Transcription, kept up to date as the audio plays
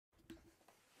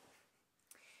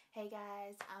Hey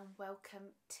guys, and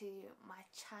welcome to my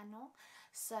channel.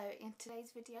 So in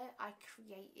today's video I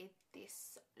created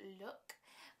this look.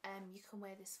 You can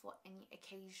wear this for any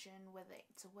occasion, whether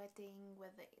it's a wedding,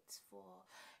 whether it's for,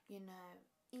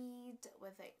 Eid,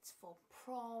 whether it's for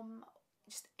prom,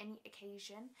 just any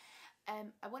occasion.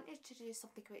 I wanted to do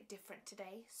something a bit different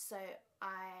today, so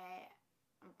I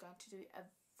am going to do a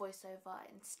voiceover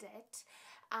instead,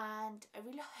 and I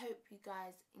really hope you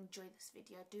guys enjoy this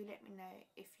video. Do let me know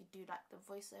if you do like the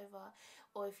voiceover,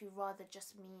 or if you'd rather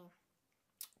just me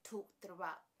talk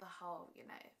throughout the whole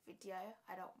video.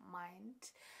 I don't mind.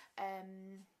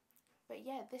 But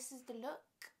yeah, this is the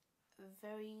look.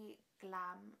 Very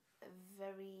glam,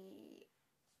 very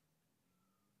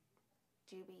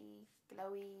dewy,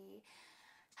 glowy.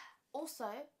 Also,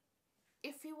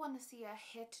 if you want to see a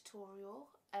hair tutorial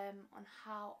on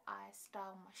how I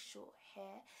style my short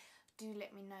hair, do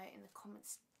let me know in the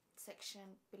comments section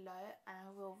below and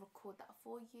I will record that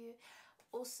for you.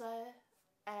 Also,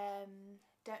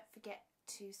 don't forget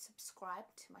to subscribe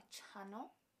to my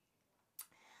channel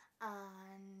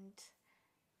and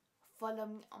follow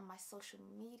me on my social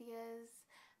medias,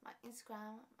 my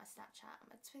Instagram, my Snapchat,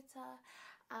 my Twitter,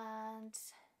 and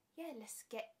yeah, let's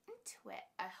get into it.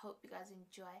 I hope you guys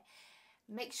enjoy.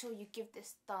 Make sure you give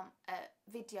this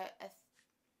video a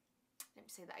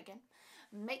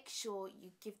Make sure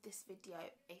you give this video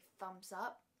a thumbs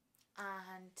up,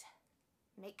 and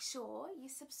make sure you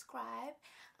subscribe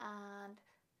and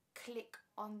click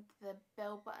on the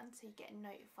bell button so you get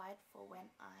notified for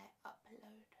when I upload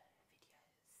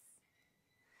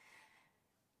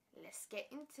videos. Let's get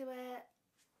into it.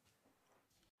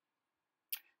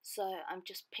 So I'm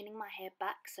just pinning my hair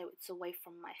back so it's away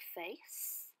from my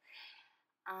face,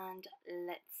 and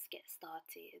let's get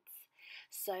started.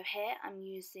 So here I'm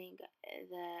using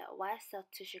the YSL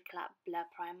Tissue Club Blur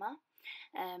Primer.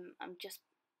 I'm just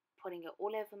putting it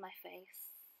all over my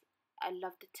face. I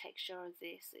love the texture of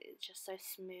this. It's just so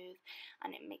smooth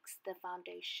and it makes the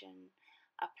foundation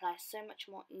apply so much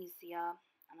more easier,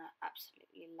 and I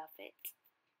absolutely love it.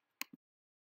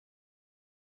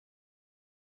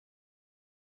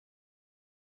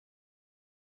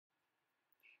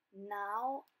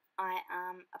 Now I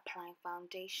am applying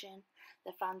foundation.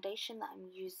 The foundation that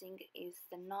I'm using is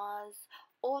the Nars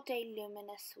All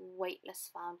Luminous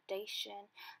Weightless Foundation,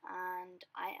 and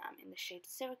I am in the shade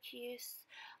Syracuse.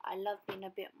 I love being a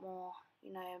bit more,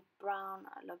 brown.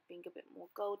 I love being a bit more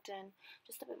golden,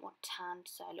 just a bit more tanned,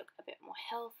 so I look a bit more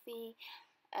healthy.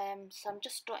 So I'm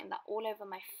just dotting that all over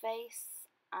my face,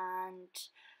 and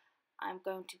I'm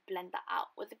going to blend that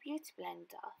out with a beauty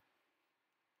blender.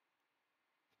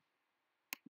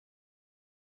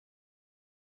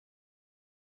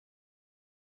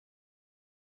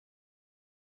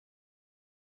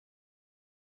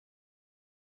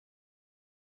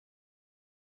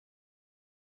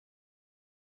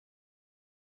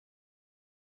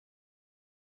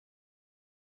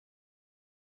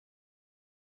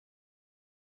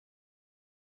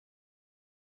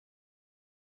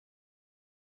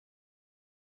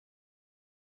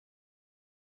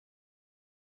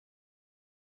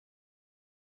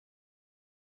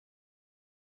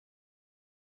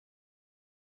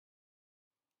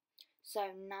 So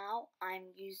now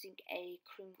I'm using a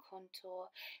cream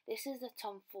contour. This is the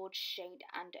Tomford shade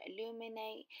and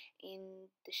Illuminate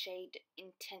in the shade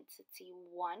Intensity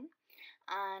 1.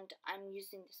 And I'm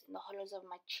using this in the hollows of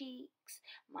my cheeks,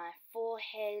 my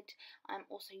forehead. I'm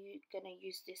also going to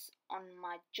use this on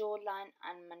my jawline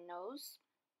and my nose.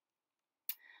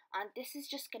 And this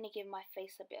is just going to give my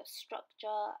face a bit of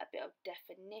structure, a bit of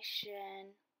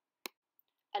definition.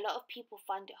 A lot of people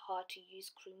find it hard to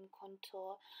use cream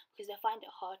contour because they find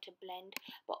it hard to blend,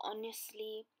 but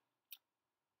honestly,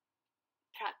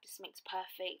 practice makes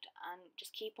perfect, and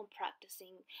just keep on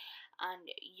practicing and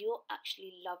you'll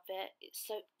actually love it. It's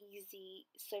so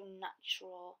easy, so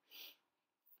natural.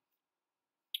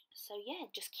 So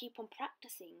yeah, just keep on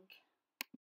practicing.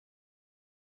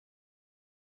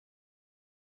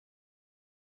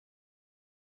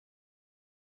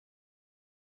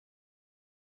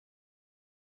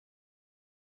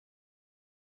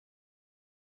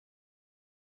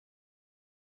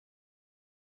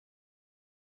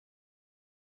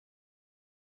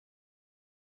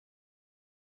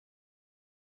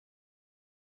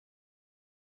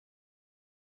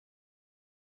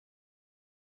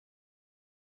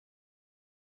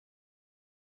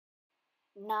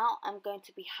 Now I'm going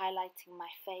to be highlighting my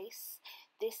face.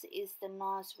 This is the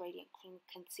NARS Radiant Cream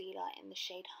Concealer in the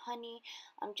shade Honey.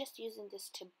 I'm just using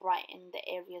this to brighten the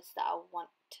areas that I want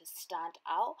to stand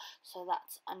out. So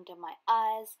that's under my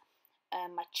eyes,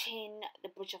 my chin, the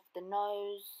bridge of the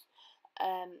nose,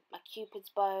 my cupid's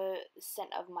bow, the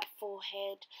centre of my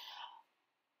forehead.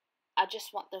 I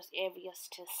just want those areas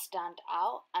to stand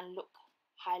out and look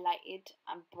highlighted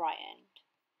and brightened.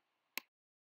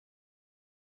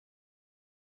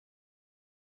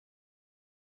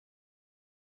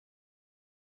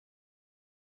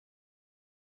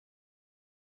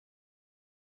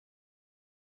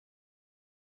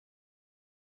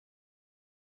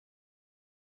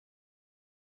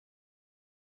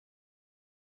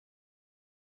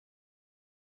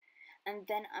 And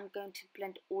then I'm going to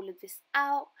blend all of this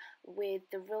out with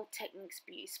the Real Techniques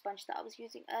Beauty Sponge that I was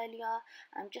using earlier.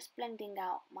 I'm just blending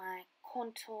out my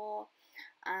contour,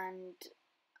 and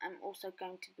I'm also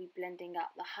going to be blending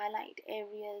out the highlighted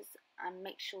areas and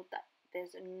make sure that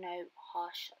there's no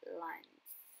harsh lines.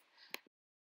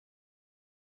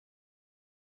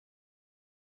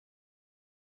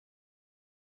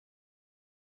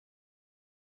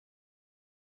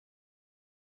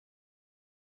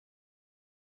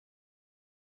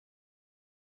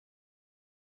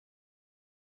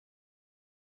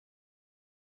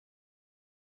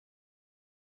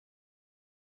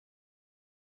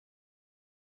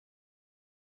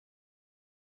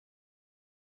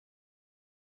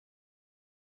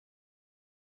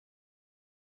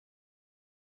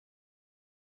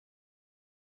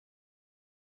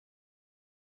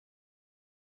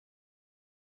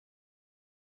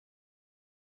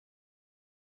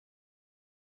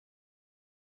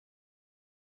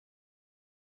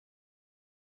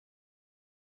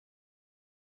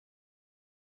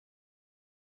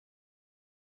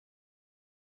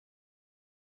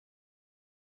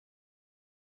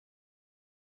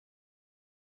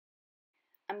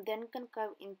 I'm then going to go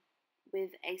in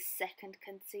with a second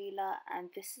concealer, and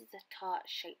this is the Tarte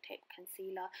Shape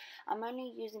concealer. I'm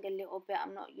only using a little bit,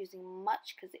 I'm not using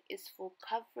much because it is full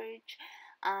coverage,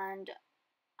 and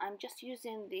I'm just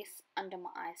using this under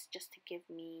my eyes just to give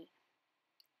me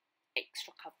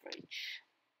extra coverage.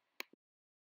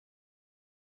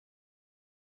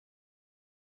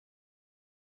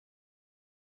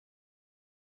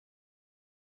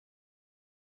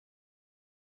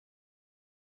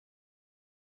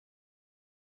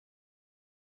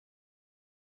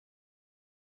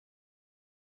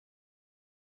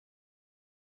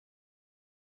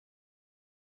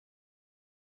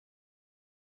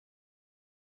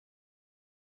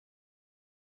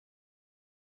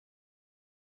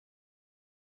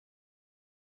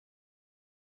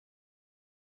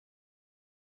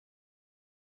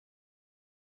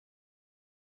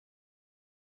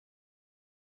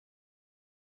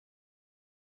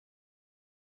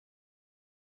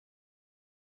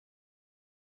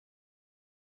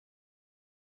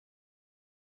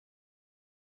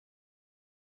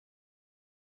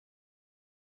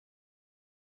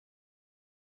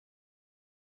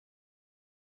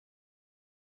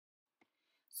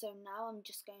 So now I'm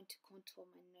just going to contour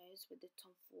my nose with the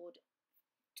Tomford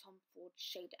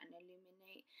shade and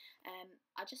Illuminate.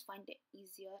 I just find it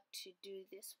easier to do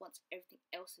this once everything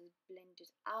else is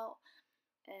blended out.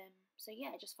 So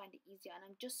yeah, I just find it easier, and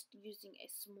I'm just using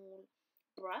a small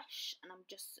brush, and I'm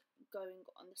just going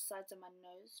on the sides of my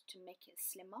nose to make it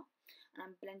slimmer, and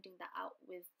I'm blending that out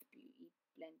with the Beauty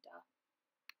Blender.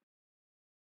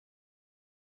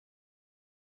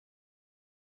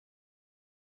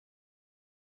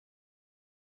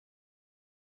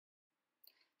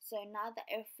 So now that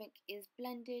everything is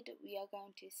blended, we are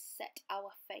going to set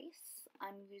our face.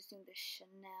 I'm using the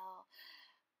Chanel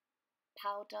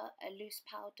powder, a loose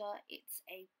powder. It's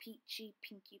a peachy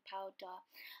pinky powder,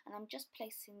 and I'm just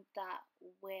placing that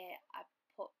where I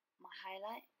put my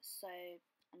highlight, so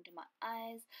under my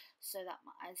eyes, so that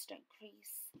my eyes don't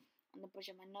crease, on the bridge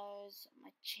of my nose,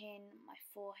 my chin, my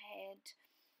forehead.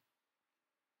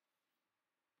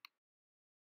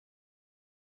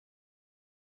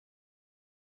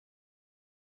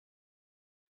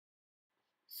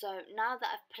 So now that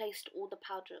I've placed all the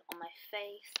powder on my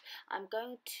face, I'm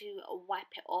going to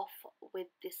wipe it off with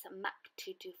this MAC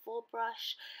 224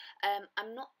 brush.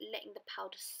 I'm not letting the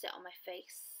powder sit on my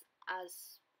face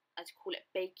as you call it,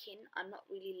 baking. I'm not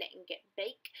really letting it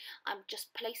bake. I'm just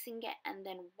placing it and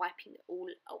then wiping it all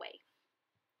away.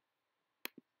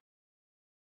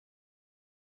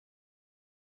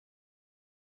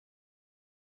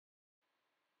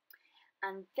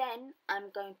 And then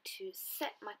I'm going to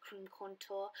set my cream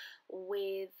contour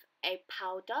with a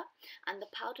powder, and the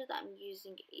powder that I'm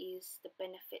using is the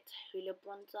Benefit Hoola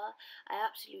bronzer. I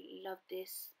absolutely love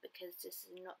this because this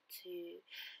is not too,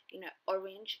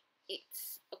 orange.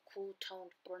 It's a cool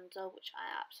toned bronzer, which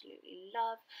I absolutely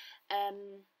love.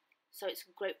 So it's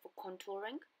great for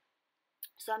contouring.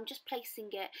 So I'm just placing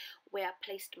it where I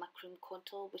placed my cream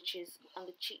contour, which is on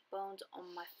the cheekbones,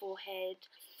 on my forehead,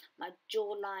 my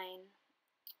jawline,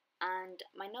 and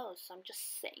my nose. So I'm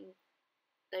just setting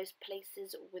those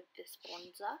places with this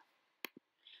bronzer.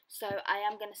 So I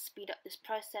am going to speed up this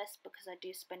process because I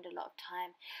do spend a lot of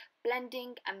time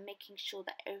blending and making sure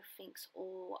that everything's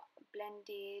all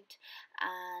blended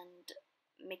and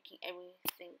making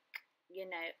everything, you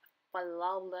know,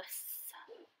 flawless.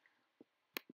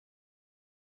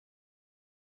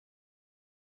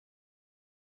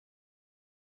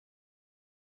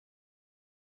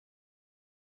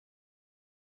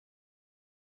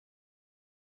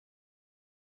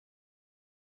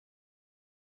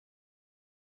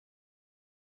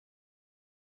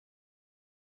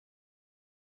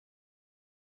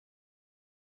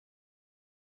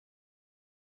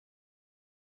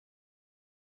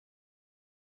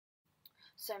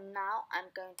 So now I'm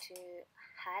going to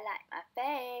highlight my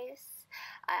face.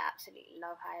 I absolutely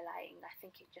love highlighting. I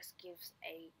think it just gives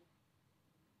a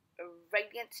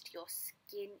radiance to your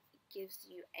skin. It gives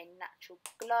you a natural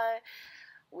glow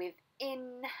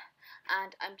within.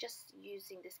 And I'm just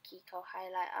using this Kiko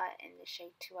Highlighter in the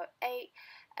shade 208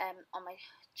 on my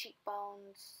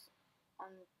cheekbones,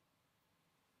 on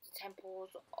the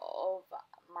temples of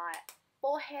my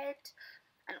forehead,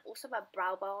 and also my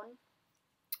brow bone,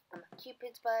 and my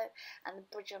cupid's bow, and the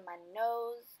bridge of my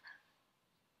nose.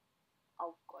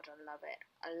 Oh god, I love it.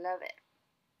 I love it.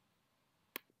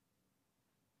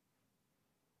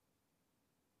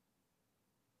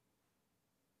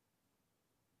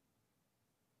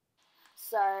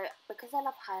 So, because I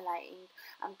love highlighting,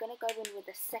 I'm going to go in with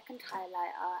a second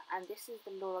highlighter, and this is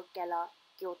the Loreal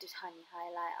Gilded Honey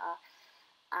Highlighter,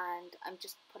 and I'm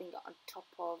just putting it on top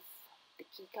of the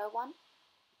Kiko one.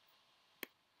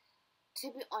 To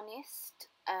be honest,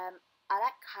 I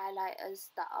like highlighters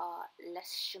that are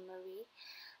less shimmery,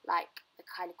 like the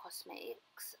Kylie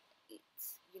Cosmetics.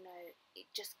 It's, you know, it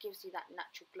just gives you that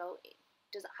natural glow. It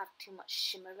doesn't have too much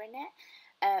shimmer in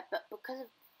it, but because of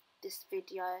this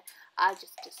video, I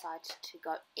just decided to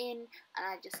go in, and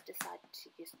I just decided to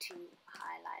use two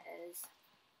highlighters.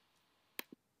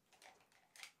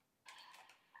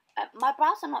 My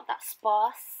brows are not that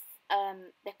sparse.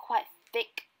 They're quite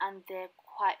thick and they're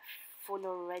quite full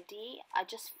already. I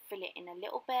just fill it in a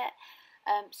little bit.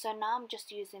 So now I'm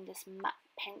just using this matte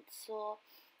pencil,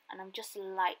 and I'm just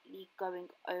lightly going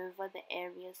over the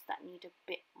areas that need a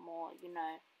bit more, you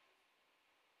know,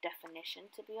 definition,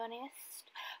 to be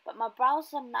honest. But my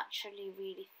brows are naturally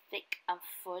really thick and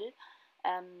full,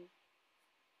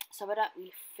 so I don't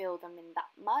really fill them in that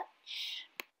much.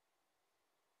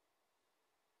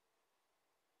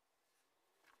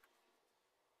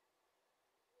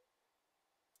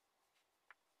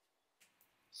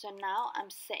 So now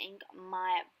I'm setting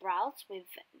my brows with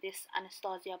this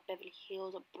Anastasia Beverly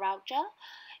Hills brow gel.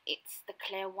 It's the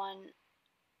Clair one.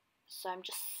 So I'm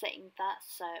just setting that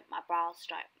so my brows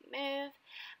don't move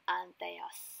and they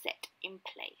are set in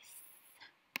place.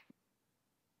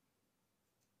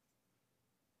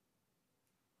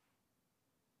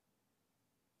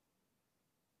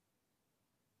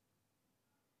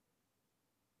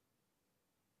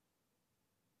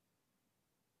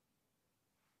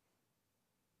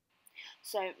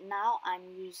 So now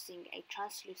I'm using a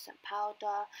translucent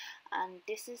powder, and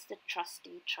this is the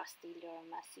trusty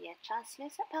Laura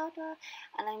translucent powder,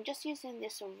 and I'm just using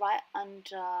this right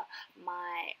under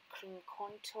my cream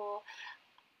contour.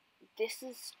 This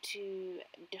is to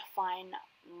define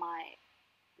my,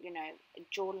 you know,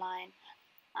 jawline,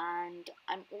 and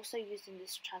I'm also using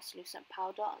this translucent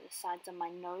powder on the sides of my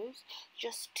nose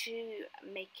just to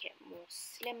make it more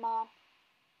slimmer.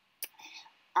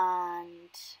 And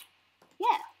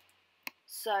yeah,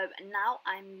 so now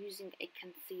I'm using a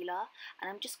concealer, and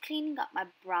I'm just cleaning up my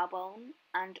brow bone,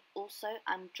 and also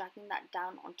I'm dragging that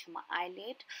down onto my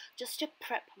eyelid just to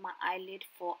prep my eyelid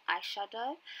for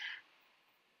eyeshadow.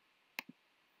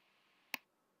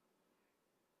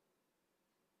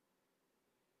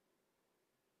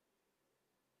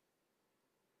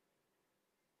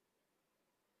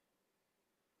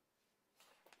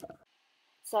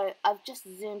 So I've just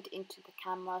zoomed into the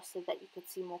camera so that you could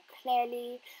see more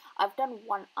clearly. I've done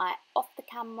one eye off the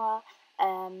camera,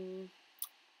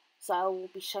 so I will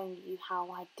be showing you how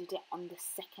I did it on the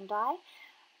second eye.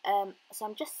 So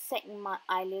I'm just setting my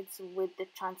eyelids with the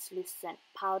translucent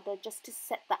powder just to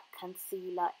set that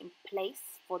concealer in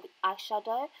place for the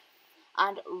eyeshadow.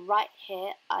 And right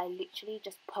here, I literally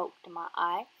just poked my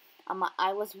eye, and my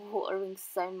eye was watering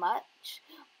so much,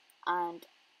 and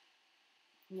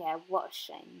yeah, what a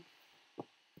shame.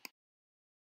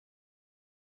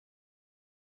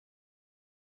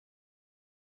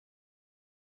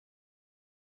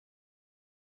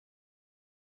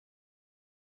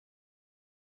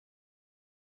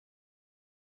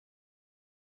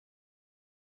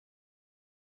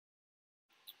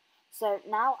 So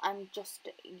now I'm just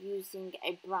using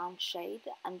a brown shade,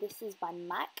 and this is by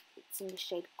MAC. It's in the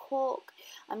shade Cork.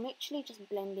 I'm literally just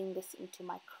blending this into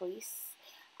my crease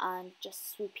and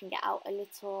just swooping it out a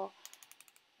little.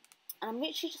 And I'm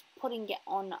literally just putting it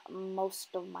on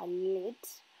most of my lid.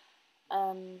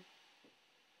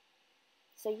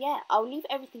 So yeah, I'll leave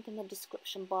everything in the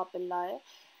description bar below.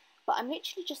 But I'm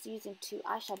literally just using 2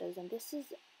 eyeshadows, and this is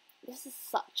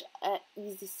such an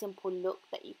easy, simple look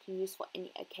that you can use for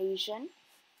any occasion.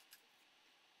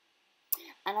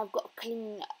 And I've got a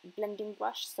clean blending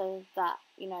brush so that,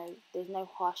 you know, there's no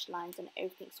harsh lines and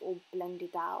everything's all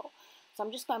blended out. So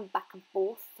I'm just going back and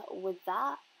forth with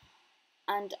that.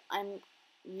 And I'm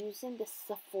using the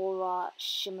Sephora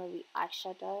shimmery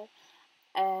eyeshadow.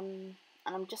 And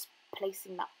I'm just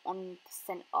placing that on the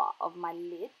center of my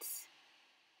lid,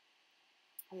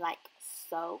 like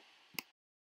so.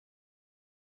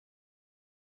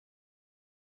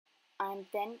 I'm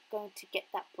then going to get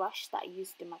that brush that I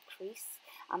used in my crease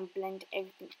and blend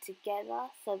everything together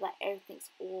so that everything's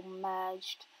all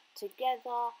merged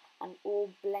together and all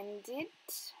blended.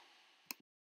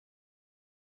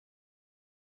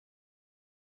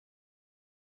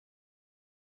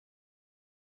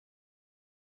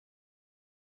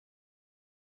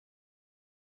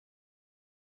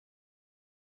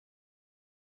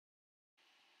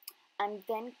 I'm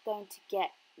then going to get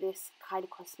this Kylie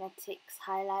Cosmetics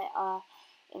highlighter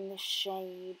in the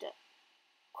shade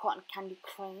Cotton Candy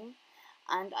Cream,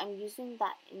 and I'm using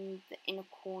that in the inner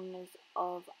corners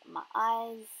of my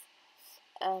eyes,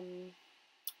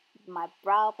 my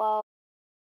brow bone.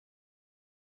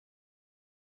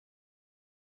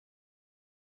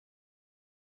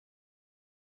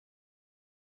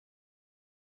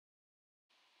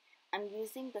 I'm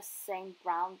using the same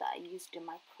brown that I used in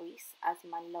my crease as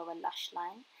my lower lash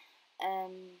line.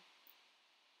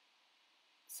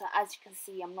 So as you can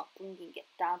see, I'm not bringing it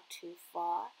down too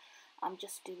far. I'm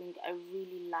just doing a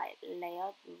really light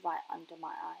layer right under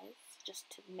my eyes, just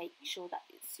to make sure that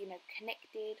it's, you know,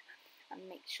 connected, and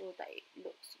make sure that it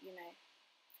looks, you know,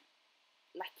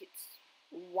 like it's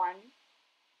one,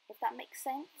 if that makes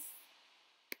sense.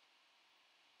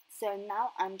 So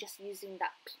now I'm just using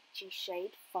that peachy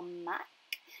shade from MAC.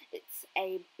 It's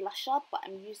a blusher, but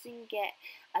I'm using it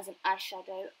as an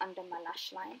eyeshadow under my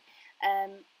lash line.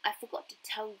 I forgot to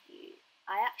tell you,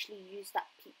 I actually use that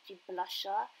peachy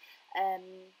blusher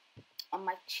on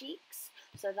my cheeks,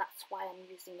 so that's why I'm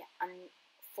using it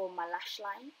for my lash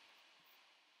line.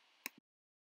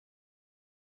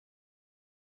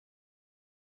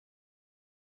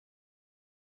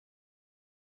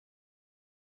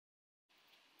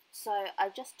 So I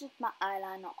just did my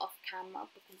eyeliner off camera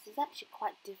because it's actually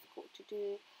quite difficult to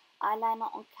do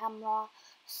eyeliner on camera.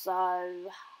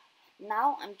 So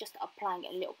now I'm just applying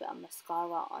a little bit of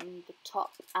mascara on the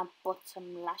top and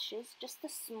bottom lashes, just a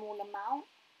small amount.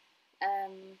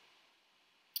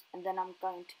 And then I'm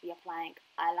going to be applying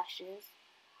eyelashes,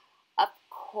 of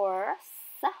course.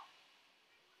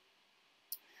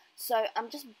 So I'm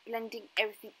just blending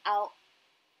everything out,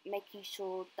 making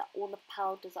sure that all the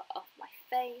powders are off my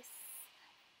face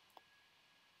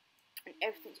and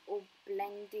everything's all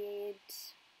blended.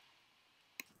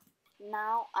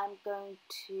 Now I'm going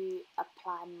to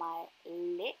apply my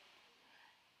lip.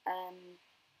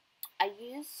 I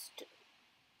used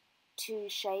 2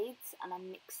 shades and I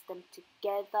mixed them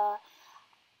together.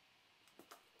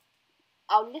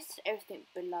 I'll list everything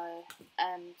below,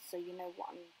 so you know what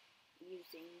I'm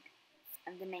using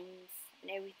and the names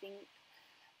and everything.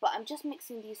 But I'm just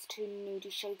mixing these 2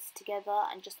 nudie shades together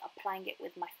and just applying it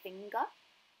with my finger.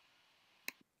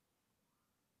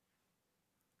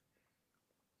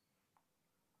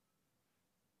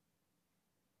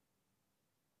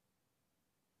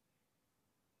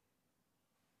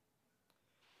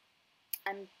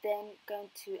 I'm then going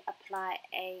to apply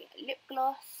a lip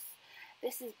gloss.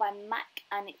 This is by MAC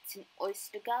and it's an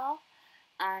Oyster Girl,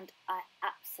 and I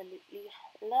absolutely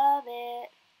love it.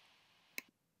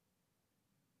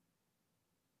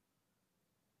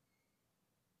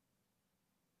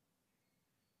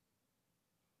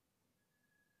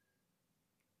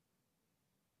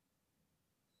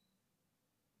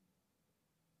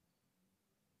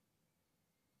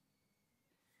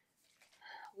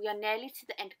 We are nearly to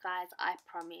the end, guys, I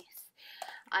promise.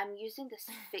 I'm using this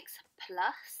Fix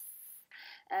Plus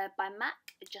by MAC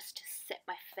just to set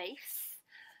my face,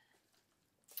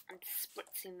 and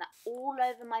spritzing that all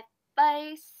over my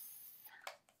face.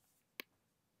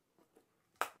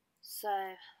 So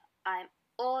I'm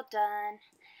all done,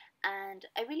 and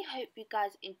I really hope you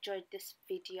guys enjoyed this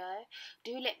video.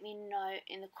 Do let me know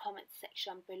in the comment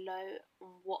section below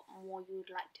what more you would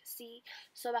like to see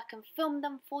so I can film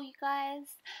them for you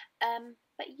guys.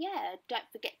 But yeah, don't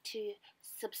forget to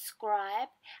subscribe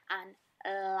and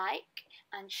like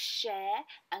and share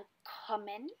and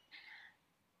comment.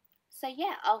 So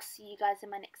yeah, I'll see you guys in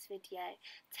my next video.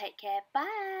 Take care,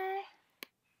 bye.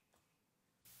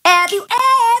 Have you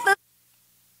ever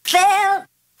felt?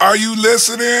 Are you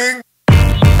listening?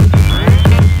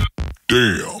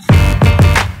 Damn.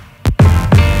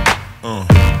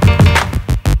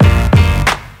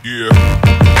 Yeah.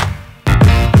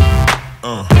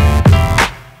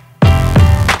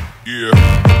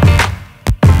 Yeah.